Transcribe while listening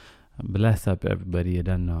Bless up, everybody. You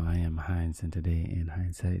don't know I am Heinz, and today in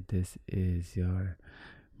hindsight, this is your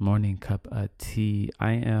morning cup of tea.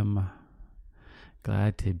 I am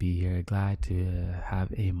glad to be here, glad to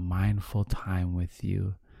have a mindful time with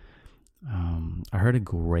you. I heard a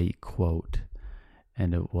great quote,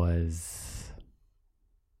 and it was,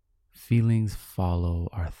 "Feelings follow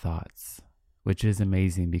our thoughts," which is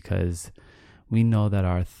amazing because we know that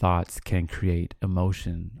our thoughts can create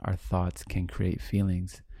emotion, our thoughts can create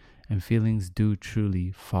feelings. And feelings do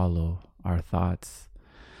truly follow our thoughts.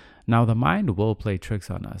 Now, the mind will play tricks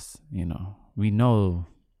on us. We know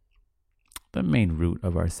the main root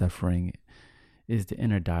of our suffering is the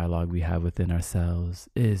inner dialogue we have within ourselves,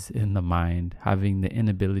 is in the mind, having the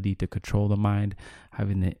inability to control the mind,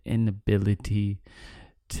 having the inability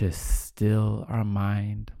to still our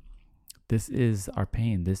mind. This is our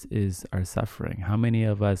pain. This is our suffering. How many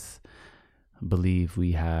of us believe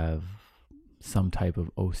we have some type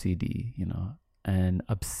of OCD, an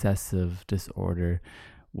obsessive disorder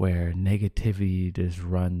where negativity just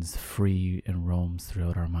runs free and roams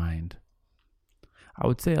throughout our mind? I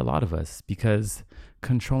would say a lot of us, because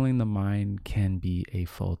controlling the mind can be a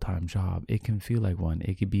full-time job. It can feel like one.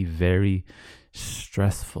 It can be very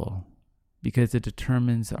stressful because it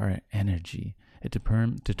determines our energy. It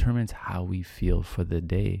determines how we feel for the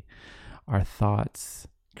day. Our thoughts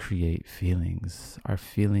create feelings. Our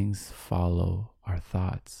feelings follow our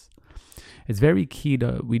thoughts. It's very key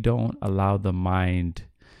that we don't allow the mind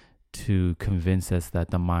to convince us that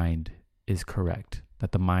the mind is correct,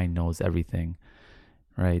 that the mind knows everything,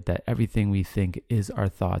 right? That everything we think is our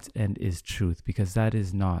thoughts and is truth, because that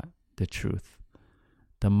is not the truth.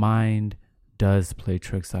 The mind does play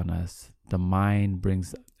tricks on us. The mind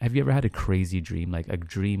brings... Have you ever had a crazy dream? Like a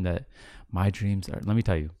dream that my dreams are... Let me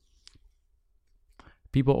tell you.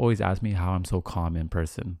 People always ask me how I'm so calm in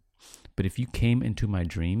person. But if you came into my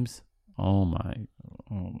dreams, my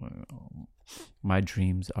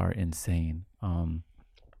dreams are insane.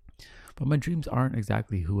 But my dreams aren't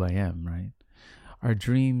exactly who I am, right? Our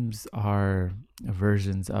dreams are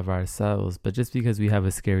versions of ourselves, but just because we have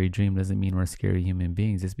a scary dream doesn't mean we're scary human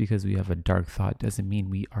beings. Just because we have a dark thought doesn't mean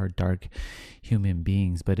we are dark human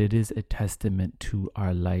beings, but it is a testament to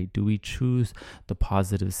our light. Do we choose the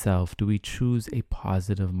positive self? Do we choose a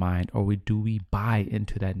positive mind? Or do we buy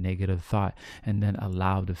into that negative thought and then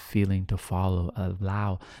allow the feeling to follow,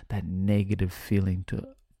 allow that negative feeling to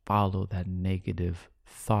follow that negative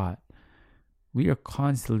thought? We are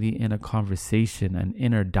constantly in a conversation, an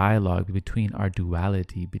inner dialogue between our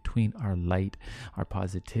duality, between our light, our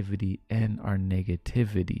positivity, and our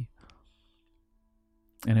negativity.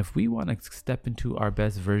 And if we want to step into our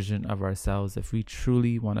best version of ourselves, if we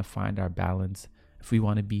truly want to find our balance, if we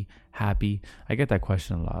want to be happy, I get that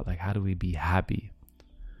question a lot, like, how do we be happy?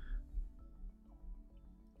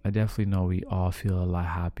 I definitely know we all feel a lot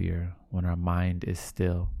happier when our mind is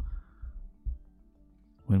still,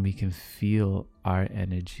 when we can feel our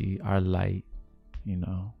energy, our light,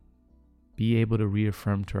 be able to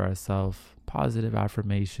reaffirm to ourselves positive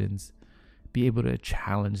affirmations, be able to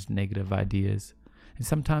challenge negative ideas, and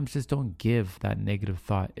sometimes just don't give that negative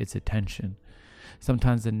thought its attention.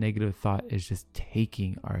 Sometimes the negative thought is just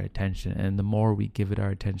taking our attention, and the more we give it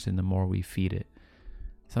our attention, the more we feed it.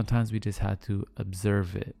 Sometimes we just have to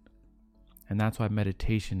observe it. And that's why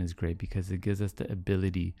meditation is great, because it gives us the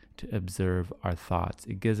ability to observe our thoughts.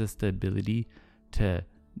 It gives us the ability to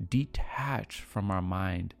detach from our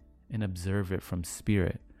mind and observe it from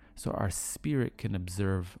spirit. So our spirit can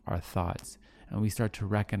observe our thoughts. And we start to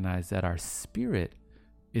recognize that our spirit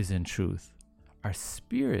is in truth. Our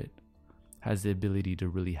spirit has the ability to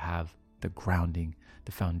really have the grounding,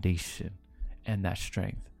 the foundation, and that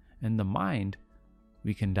strength. And the mind,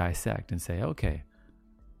 we can dissect and say, okay,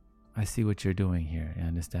 I see what you're doing here. You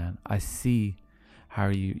understand? I see how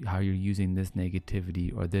you're using this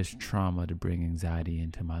negativity or this trauma to bring anxiety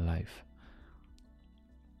into my life.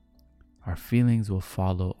 Our feelings will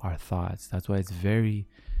follow our thoughts. That's why it's very,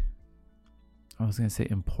 I was going to say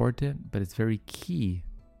important, but it's very key.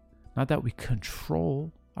 Not that we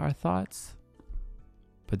control our thoughts,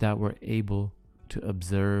 but that we're able to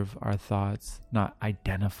observe our thoughts, not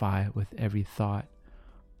identify with every thought.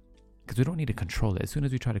 Because we don't need to control it. As soon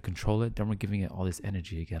as we try to control it, then we're giving it all this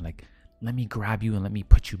energy again. Like, let me grab you and let me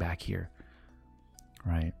put you back here.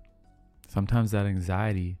 Right? Sometimes that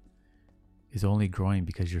anxiety is only growing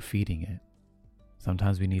because you're feeding it.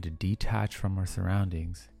 Sometimes we need to detach from our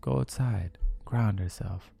surroundings, go outside, ground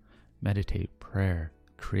ourselves, meditate, prayer,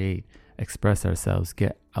 create, express ourselves,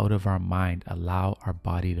 get out of our mind, allow our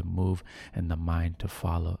body to move and the mind to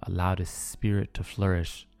follow, allow the spirit to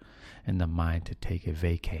flourish and the mind to take a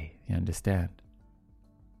vacay. You understand?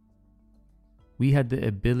 We have the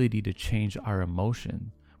ability to change our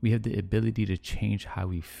emotion. We have the ability to change how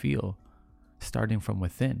we feel, starting from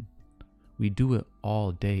within. We do it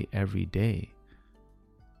all day, every day.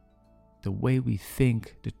 The way we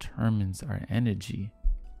think determines our energy.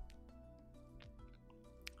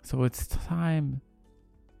 So it's time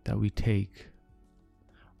that we take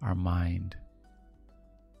our mind.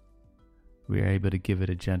 We are able to give it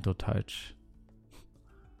a gentle touch.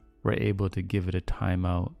 We're able to give it a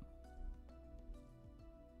timeout.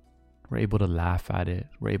 We're able to laugh at it.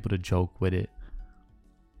 We're able to joke with it.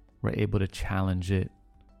 We're able to challenge it.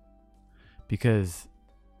 Because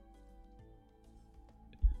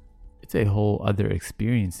it's a whole other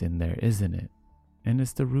experience in there, isn't it? And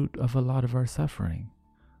it's the root of a lot of our suffering.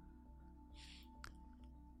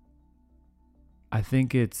 I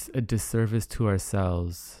think it's a disservice to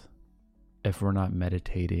ourselves if we're not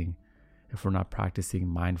meditating, if we're not practicing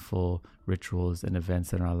mindful rituals and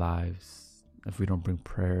events in our lives, if we don't bring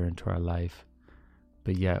prayer into our life,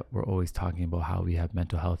 but yet we're always talking about how we have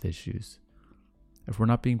mental health issues. If we're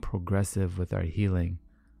not being progressive with our healing,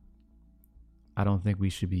 I don't think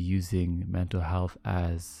we should be using mental health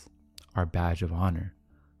as our badge of honor.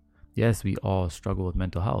 Yes, we all struggle with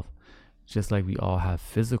mental health, just like we all have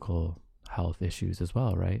physical health issues as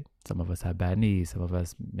well, right? Some of us have bad knees, some of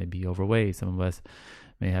us may be overweight, some of us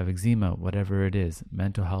may have eczema, whatever it is.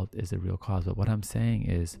 Mental health is a real cause. But what I'm saying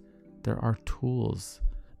is there are tools,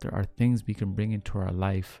 there are things we can bring into our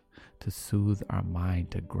life to soothe our mind,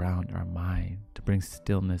 to ground our mind, to bring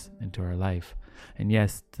stillness into our life. And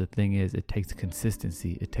yes, the thing is, it takes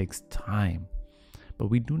consistency, it takes time, but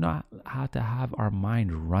we do not have to have our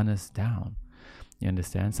mind run us down. You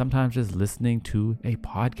understand? Sometimes just listening to a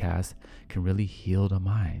podcast can really heal the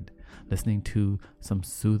mind. Listening to some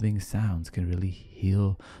soothing sounds can really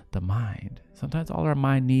heal the mind. Sometimes all our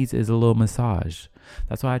mind needs is a little massage.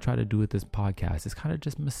 That's why I try to do with this podcast. It's kind of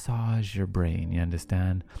just massage your brain, you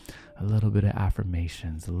understand? A little bit of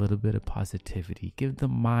affirmations, a little bit of positivity. Give the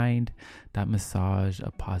mind that massage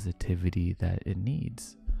of positivity that it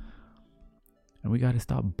needs. And we got to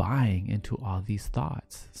stop buying into all these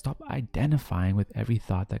thoughts. Stop identifying with every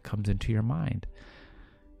thought that comes into your mind.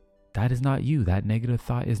 That is not you. That negative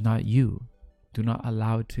thought is not you. Do not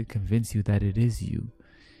allow it to convince you that it is you.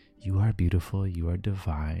 You are beautiful. You are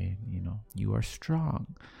divine. You are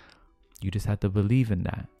strong. You just have to believe in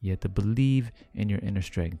that. You have to believe in your inner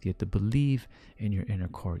strength. You have to believe in your inner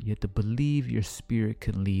core. You have to believe your spirit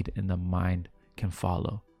can lead and the mind can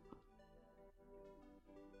follow.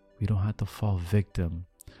 We don't have to fall victim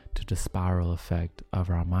to the spiral effect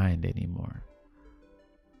of our mind anymore.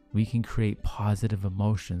 We can create positive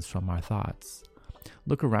emotions from our thoughts.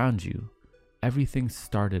 Look around you. Everything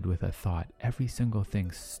started with a thought. Every single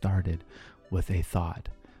thing started with a thought.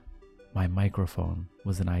 My microphone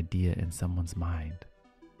was an idea in someone's mind.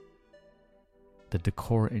 The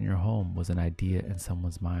decor in your home was an idea in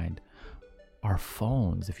someone's mind. Our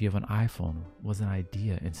phones, if you have an iPhone, was an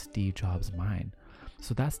idea in Steve Jobs' mind.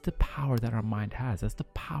 So that's the power that our mind has. That's the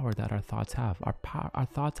power that our thoughts have. Our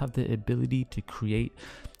thoughts have the ability to create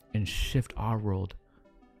and shift our world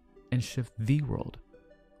and shift the world.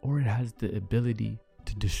 Or it has the ability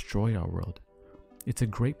to destroy our world. It's a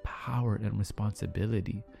great power and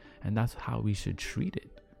responsibility. And that's how we should treat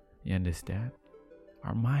it. You understand?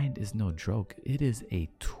 Our mind is no joke. It is a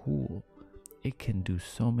tool. It can do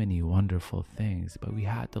so many wonderful things, but we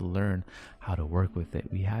had to learn how to work with it.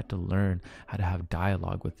 We had to learn how to have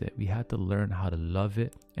dialogue with it. We had to learn how to love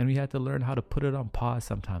it. And we had to learn how to put it on pause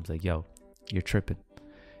sometimes. Like, yo, you're tripping.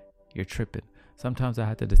 You're tripping. Sometimes I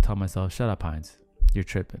had to just tell myself, shut up, Heinz. You're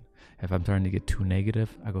tripping. If I'm starting to get too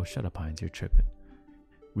negative, I go, shut up, Heinz. You're tripping.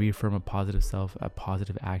 Reaffirm a positive self, a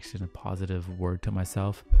positive action, a positive word to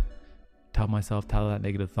myself. Tell that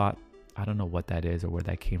negative thought, I don't know what that is or where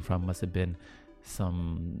that came from. Must have been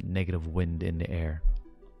some negative wind in the air.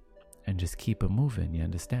 And just keep it moving, you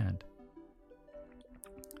understand?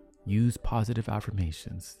 Use positive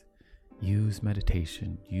affirmations. Use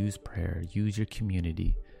meditation. Use prayer. Use your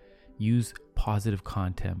community. Use positive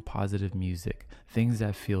content, positive music, things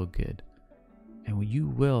that feel good. And you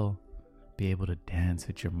will be able to dance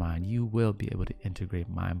with your mind. You will be able to integrate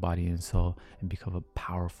mind, body, and soul and become a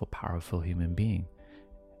powerful, powerful human being.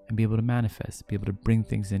 And be able to manifest, be able to bring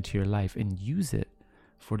things into your life and use it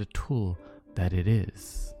for the tool that it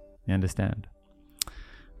is. You understand?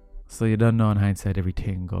 So you don't know, in hindsight,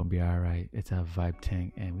 everything gonna be all right. It's a vibe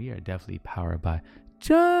thing, and we are definitely powered by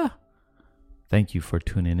Ja. Thank you for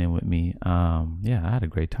tuning in with me. I had a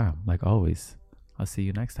great time, like always. I'll see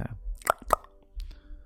you next time.